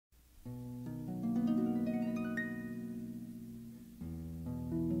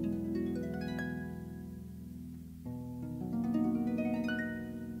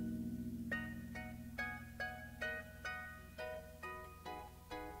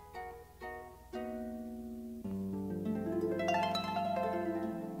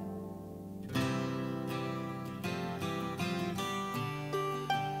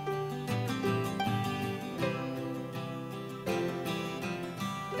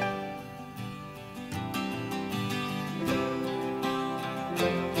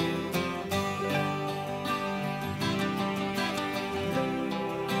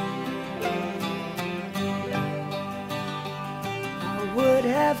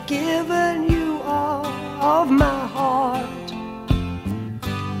I've given you all of my heart,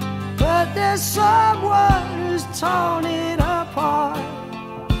 but there's someone who's torn it apart,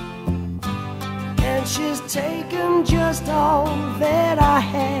 and she's taken just all that I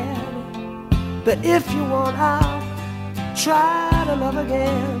had. But if you want, I'll try to love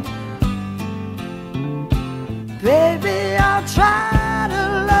again. Baby, I'll try to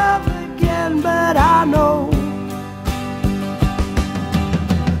love again, but I know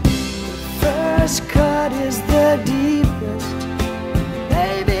first cut is the deepest.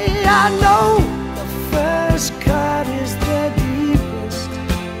 Baby, I know the first cut is the deepest.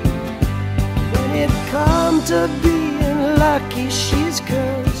 When it comes to being lucky, she's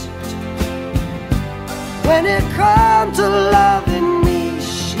cursed. When it comes to loving me,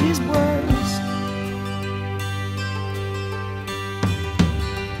 she's worst.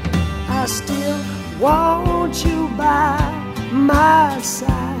 I still want you by my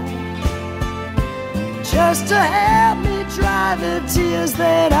side, just to help me dry the tears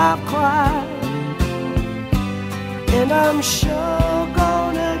that I've cried. And I'm sure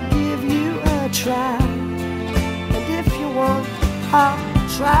gonna give you a try. And if you want, I'll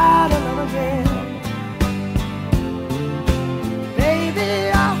try to love again. Baby,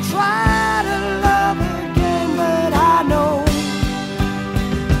 I'll try to love again, but I know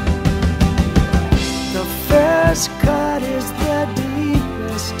the first cut is the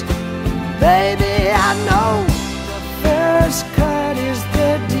deepest. Baby, I know the first cut is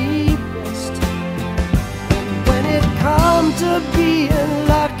the deepest. When it comes to being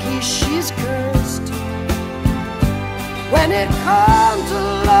lucky, she's cursed. When it comes to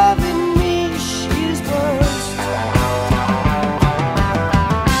loving me, she's worst.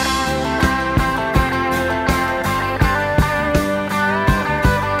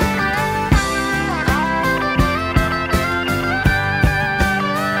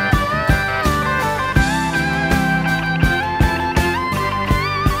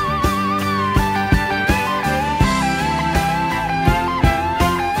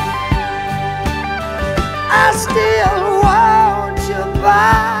 I still want you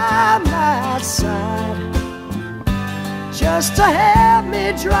by my side, just to help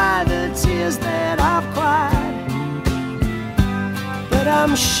me dry the tears that I've cried. But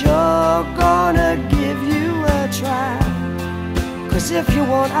I'm sure gonna give you a try, 'cause if you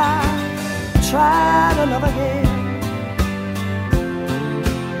want, I'll try to love again.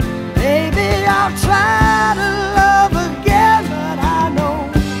 Baby, I'll try to love